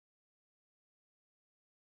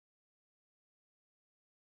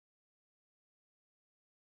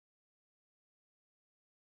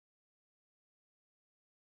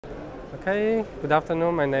Okay, good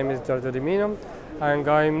afternoon. My name is Giorgio Di Mino. I'm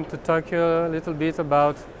going to talk you a little bit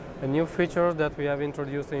about a new feature that we have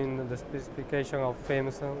introduced in the specification of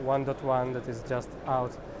FIMS 1.1 that is just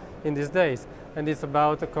out in these days, and it's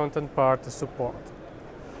about the content part support.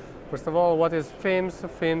 First of all, what is FIMS?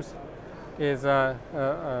 FIMS is a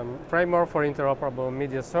framework for interoperable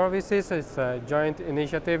media services. It's a joint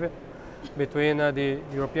initiative between the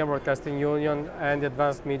European Broadcasting Union and the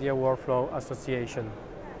Advanced Media Workflow Association.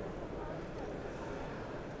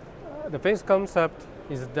 The FIMS concept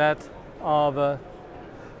is that of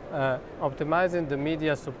optimizing the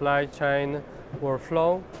media supply chain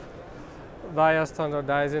workflow via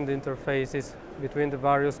standardizing the interfaces between the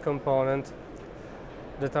various components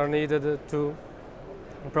that are needed to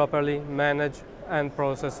properly manage and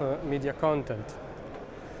process media content.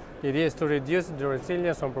 It is to reduce the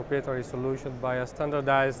resilience on proprietary solutions via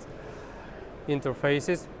standardized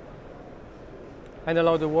interfaces and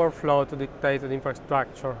allow the workflow to dictate the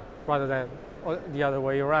infrastructure rather than the other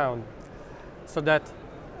way around, so that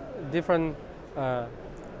different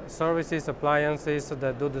services, appliances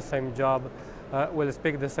that do the same job will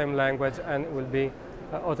speak the same language and will be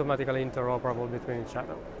automatically interoperable between each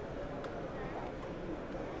other.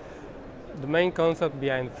 The main concept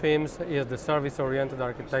behind FIMS is the service-oriented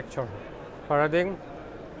architecture paradigm.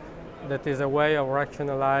 That is a way of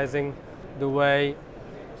rationalizing the way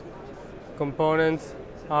components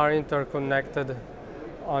are interconnected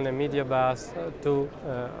on a media bus to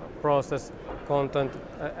process content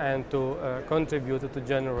and to contribute to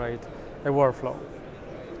generate a workflow.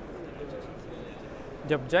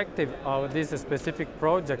 The objective of this specific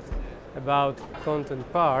project about content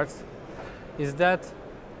parts is that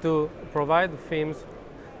to provide FIMS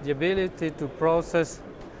the ability to process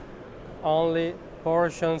only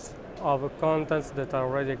portions of contents that are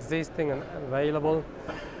already existing and available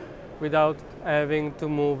without having to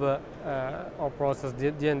move or process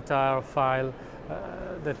the entire file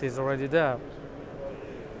that is already there.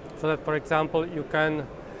 So that, for example, you can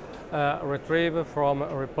retrieve from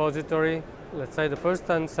a repository, let's say, the first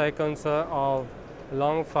 10 seconds of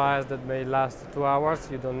long files that may last 2 hours.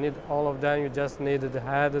 You don't need all of them, you just need the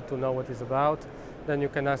head to know what it's about. Then you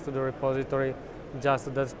can ask to the repository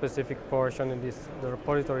just that specific portion in the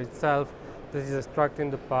repository itself that is extracting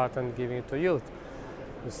the part and giving it to you.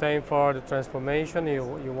 The same for the transformation.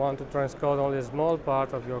 You want to transcode only a small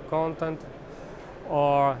part of your content,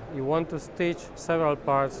 or you want to stitch several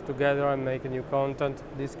parts together and make a new content.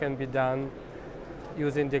 This can be done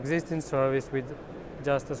using the existing service with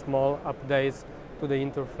just a small updates to the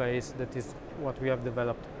interface. That is what we have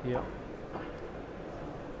developed here.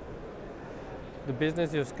 The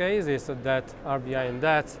business use cases that are behind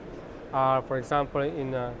that are, for example,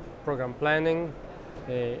 in program planning,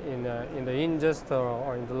 in the ingest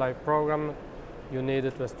or in the live program. You need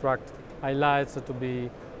to extract highlights to be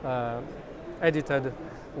edited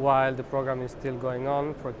while the program is still going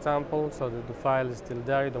on, for example, so that the file is still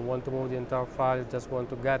there. You don't want to move the entire file, you just want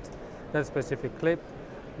to get that specific clip.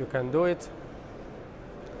 You can do it.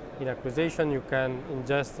 In acquisition, you can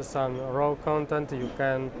ingest some raw content. You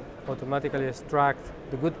can automatically extract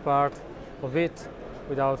the good part of it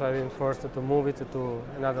without having first to move it to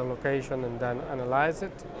another location and then analyze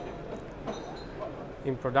it.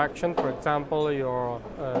 In production, for example, you're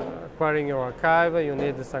acquiring your archive, you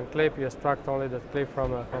need some clip, you extract only that clip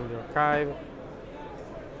from the archive.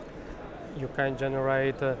 You can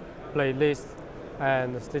generate a playlist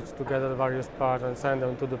and stitch together the various parts and send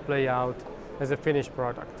them to the playout as a finished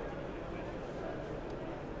product.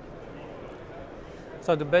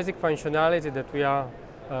 So the basic functionality that we are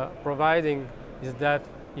providing is that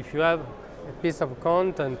if you have a piece of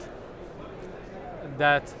content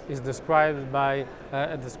that is described by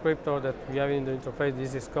a descriptor that we have in the interface,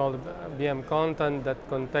 this is called BM content, that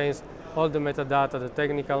contains all the metadata, the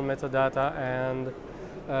technical metadata and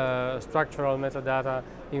structural metadata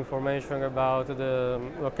information about the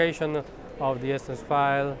location of the essence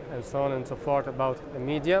file and so on and so forth about the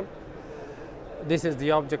media. This is the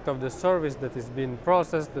object of the service that is being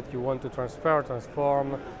processed, that you want to transfer,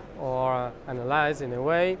 transform, or analyze in a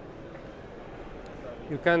way.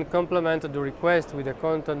 You can complement the request with a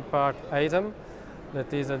content part item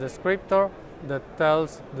that is a descriptor that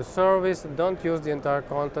tells the service, don't use the entire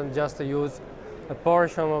content, just use a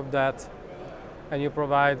portion of that, and you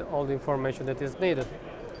provide all the information that is needed.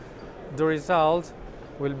 The result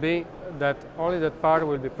will be that only that part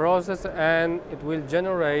will be processed and it will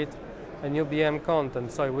generate a new BM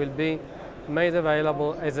content. So it will be made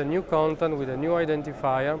available as a new content with a new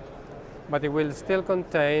identifier, but it will still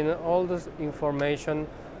contain all this information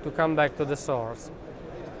to come back to the source.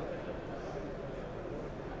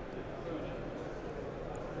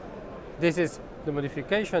 This is the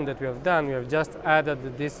modification that we have done. We have just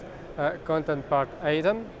added this content part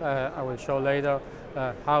item. I will show later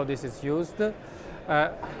how this is used. The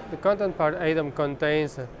content part item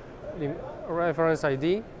contains the reference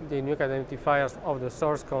ID, the unique identifiers of the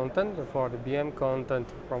source content for the VM content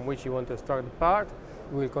from which you want to extract the part.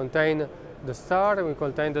 It will contain the start and will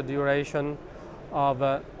contain the duration of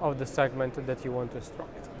the segment that you want to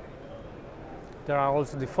extract. There are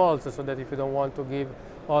also defaults, so that if you don't want to give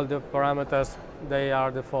all the parameters, they are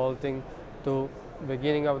defaulting to the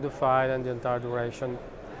beginning of the file and the entire duration.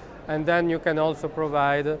 And then you can also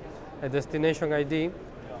provide a destination ID,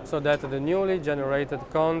 so that the newly generated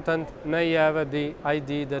content may have the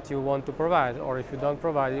ID that you want to provide, or if you don't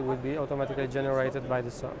provide it, it will be automatically generated by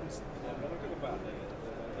the service.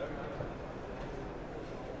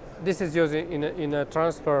 This is used in a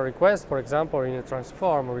transfer request, for example, or in a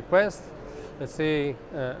transform request. Let's see,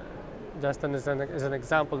 just as an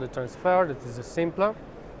example, the transfer, that is simpler.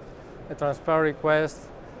 A transfer request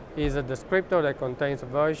is a descriptor that contains a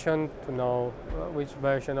version to know which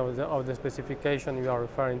version of the specification you are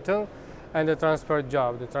referring to, and the transfer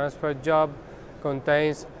job. The transfer job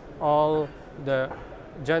contains all the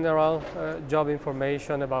general job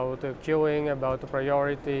information about queuing, about the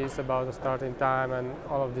priorities, about the starting time, and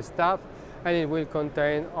all of this stuff. And it will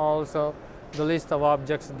contain also the list of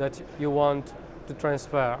objects that you want to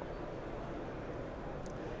transfer.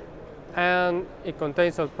 And it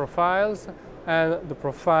contains all profiles, and the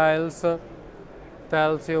profiles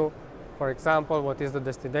tells you, for example, what is the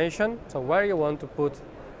destination, so where you want to put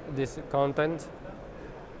this content,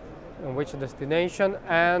 and which destination.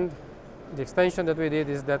 And the extension that we did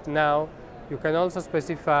is that now you can also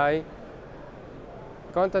specify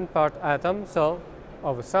content part atom, so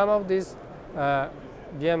of some of these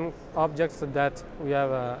VM objects that we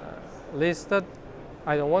have listed,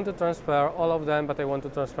 I don't want to transfer all of them, but I want to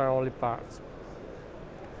transfer only parts.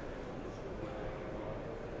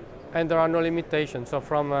 And there are no limitations, so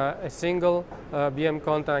from a single VM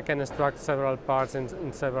content I can extract several parts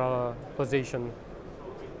in several positions.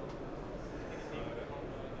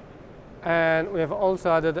 And we have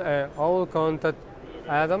also added a whole content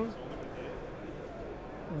atom.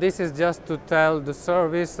 This is just to tell the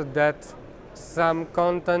service that some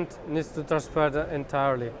content needs to transfer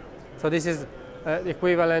entirely. So this is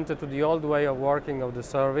equivalent to the old way of working of the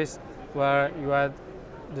service, where you had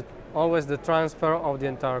always the transfer of the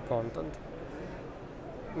entire content.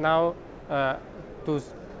 Now, to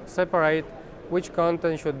separate which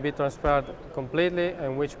content should be transferred completely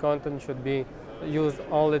and which content should be used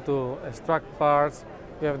only to extract parts,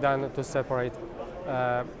 we have done to separate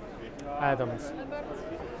atoms.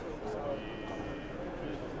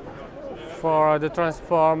 For the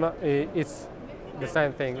transform, it's the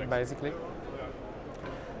same thing, basically.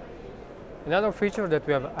 Another feature that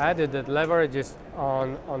we have added that leverages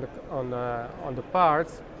on the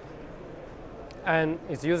parts and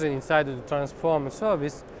is used inside the transform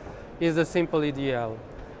service is the simple EDL.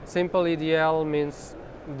 Simple EDL means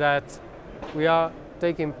that we are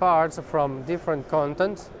taking parts from different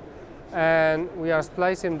contents and we are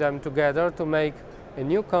splicing them together to make a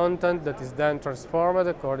new content that is then transformed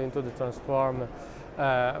according to the transform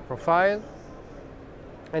profile,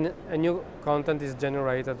 and a new content is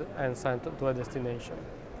generated and sent to a destination.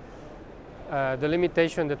 The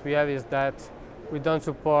limitation that we have is that we don't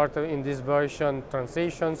support in this version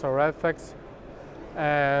transitions or effects,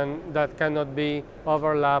 and that cannot be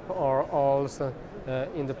overlap or holes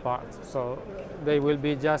in the parts. So they will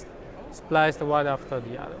be just spliced one after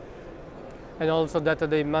the other. And also that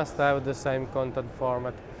they must have the same content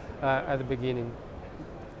format at the beginning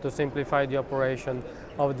to simplify the operation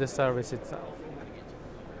of the service itself.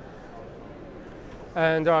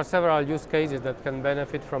 And there are several use cases that can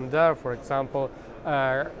benefit from there. For example,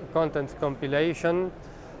 content compilation.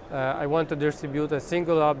 I want to distribute a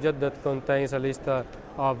single object that contains a list of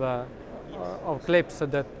clips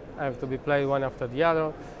that have to be played one after the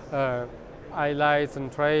other. Highlights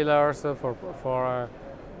and trailers for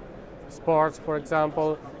sports, for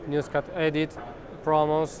example, newscut edit,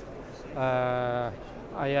 promos. I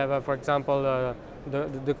have, for example,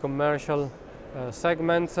 the commercial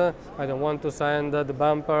segments. I don't want to send the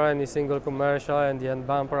bumper, any single commercial, and the end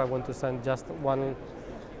bumper. I want to send just one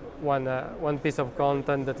piece of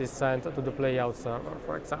content that is sent to the playout server,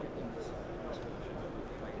 for example.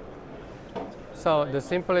 So the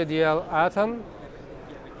simple EDL atom,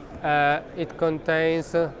 it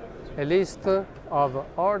contains a list of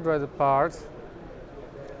ordered parts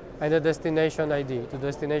and a destination ID. The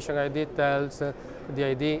destination ID tells the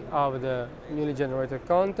ID of the newly generated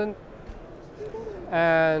content,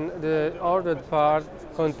 and the ordered part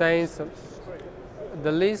contains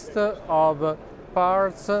the list of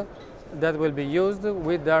parts that will be used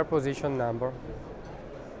with their position number,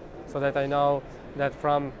 so that I know that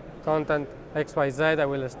from content XYZ I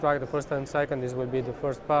will extract the first and second. This will be the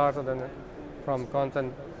first part, and then from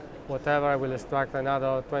content whatever I will extract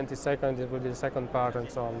another 20 seconds. It will be the second part, and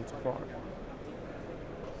so on and so forth.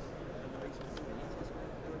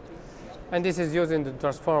 And this is using the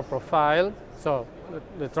transform profile. So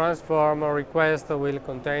the transform request will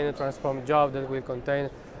contain a transform job that will contain,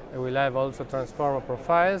 will have also transform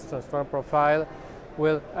profiles. Transform profile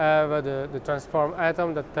will have the transform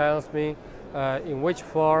atom that tells me in which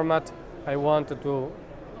format I want to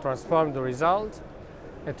transform the result.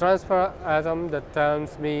 A transfer atom that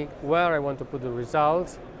tells me where I want to put the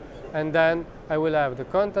results. And then I will have the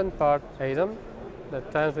content part atom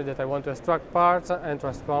that tells me that I want to extract parts and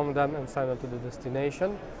transform them and send them to the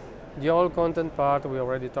destination. The all content part, we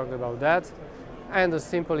already talked about that. And the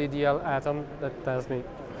simple EDL atom that tells me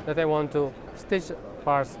that I want to stitch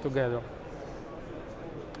parts together.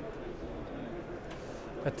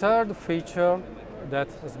 A third feature that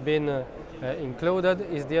has been included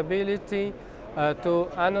is the ability to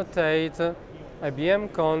annotate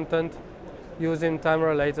IBM content using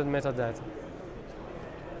time-related metadata.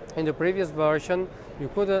 In the previous version, you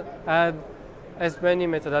could add as many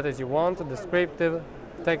metadata as you want, descriptive,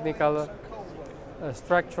 technical,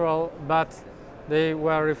 structural, but they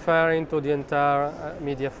were referring to the entire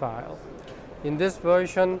media file. In this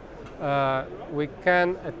version, we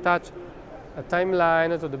can attach a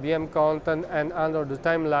timeline to the BM content, and under the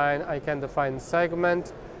timeline I can define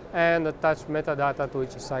segment and attach metadata to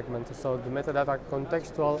each segment. So the metadata are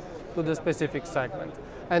contextual to the specific segment.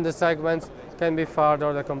 And the segments can be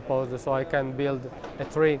further decomposed, so I can build a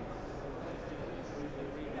tree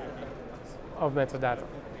of metadata.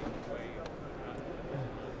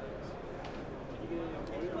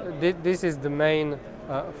 This is the main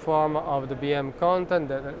form of the BM content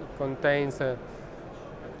that contains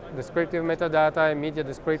descriptive metadata, media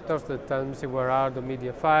descriptors that tell me where are the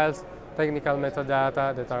media files, technical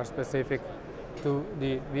metadata that are specific to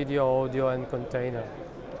the video, audio, and container.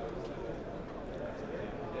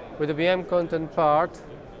 With the BM content part,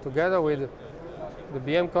 together with the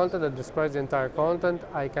BM content that describes the entire content,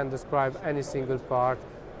 I can describe any single part,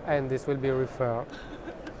 and this will be referred.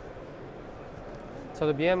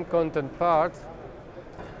 So the BM content part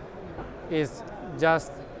is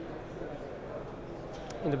just,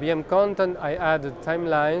 in the BM content I added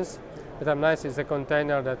timelines. The timelines is a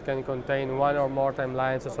container that can contain one or more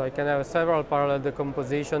timelines, so I can have several parallel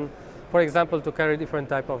decomposition, for example, to carry different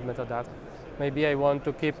type of metadata. Maybe I want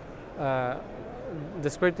to keep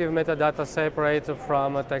descriptive metadata separate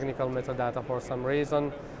from technical metadata for some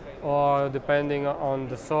reason, or depending on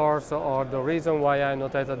the source or the reason why I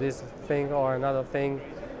annotated this thing or another thing,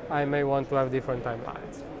 I may want to have different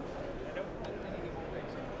timelines.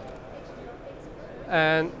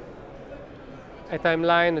 And a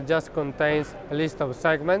timeline just contains a list of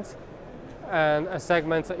segments, and a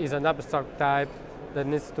segment is an abstract type that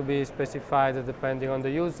needs to be specified depending on the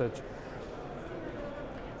usage.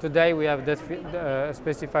 Today we have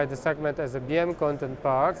specified the segment as a BM content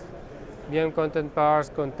part. BM content parts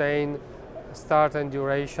contain start and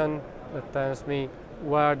duration that tells me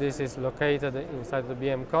where this is located inside the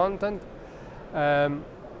BM content.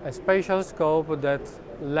 A spatial scope that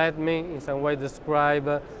let me in some way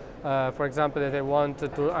describe, for example, that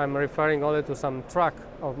I'm referring only to some track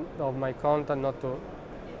of my content, not to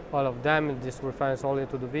all of them. This refers only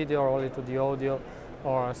to the video, or only to the audio,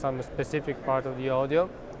 or some specific part of the audio.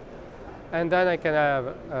 And then I can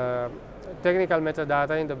have technical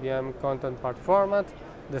metadata in the BM content part format,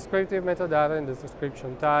 descriptive metadata in the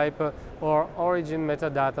description type, or origin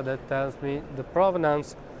metadata that tells me the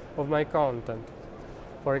provenance of my content.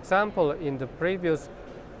 For example, in the previous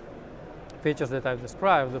features that I've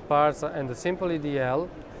described, the parts and the simple EDL,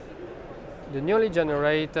 the newly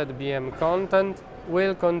generated BM content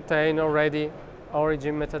will contain already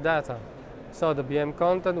origin metadata. So the BM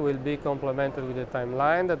content will be complemented with a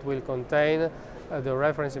timeline that will contain the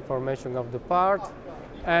reference information of the part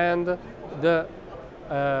and the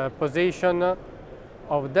position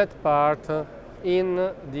of that part in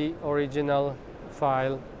the original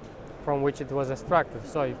file from which it was extracted.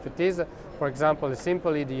 So if it is, for example, a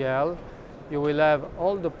simple EDL, you will have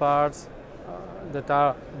all the parts that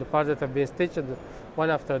are the parts that have been stitched one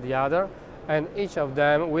after the other, and each of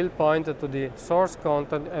them will point to the source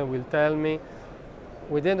content and will tell me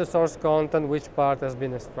within the source content which part has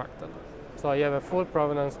been extracted. So I have a full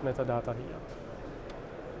provenance metadata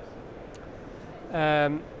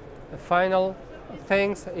here. The final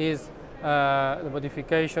thing is the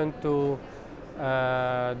modification to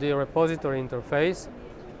the repository interface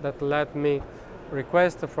that let me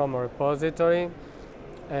request from a repository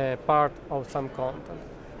a part of some content.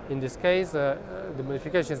 In this case, the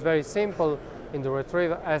modification is very simple. In the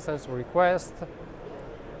retrieve essence request,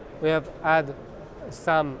 we have add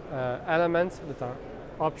some elements that are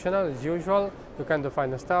optional as usual. You can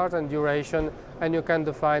define a start and duration, and you can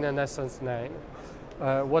define an essence name.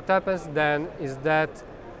 What happens then is that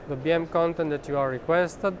the BM content that you are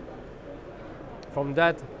requested, from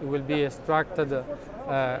that it will be extracted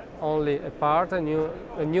only a part. A new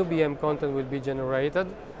BM content will be generated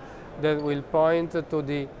that will point to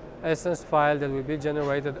the essence file that will be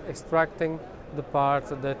generated extracting the part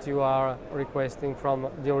that you are requesting from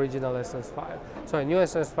the original essence file. So a new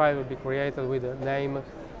essence file will be created with a name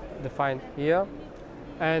defined here,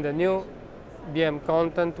 and a new BM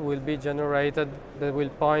content will be generated that will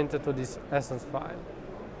point to this essence file.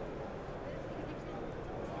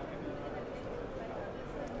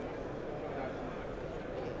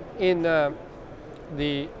 In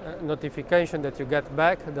the notification that you get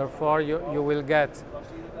back, therefore you will get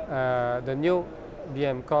the new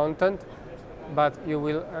BM content, but you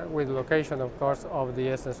will, with location of course of the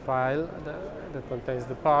essence file that contains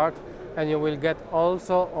the part, and you will get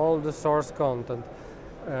also all the source content.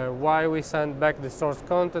 Why we send back the source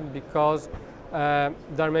content? Because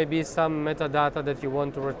there may be some metadata that you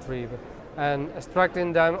want to retrieve, and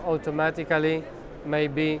extracting them automatically may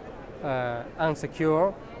be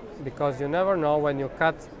unsecure, because you never know when you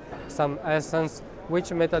cut some essence which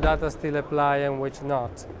metadata still apply and which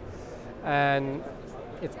not. And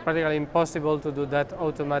it's practically impossible to do that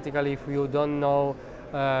automatically if you don't know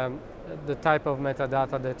the type of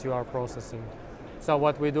metadata that you are processing. So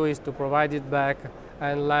what we do is to provide it back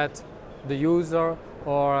and let the user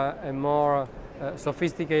or a more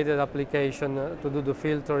sophisticated application to do the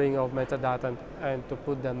filtering of metadata and to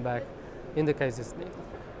put them back in the case it's needed.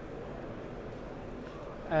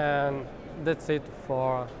 And that's it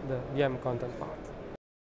for the BM content part.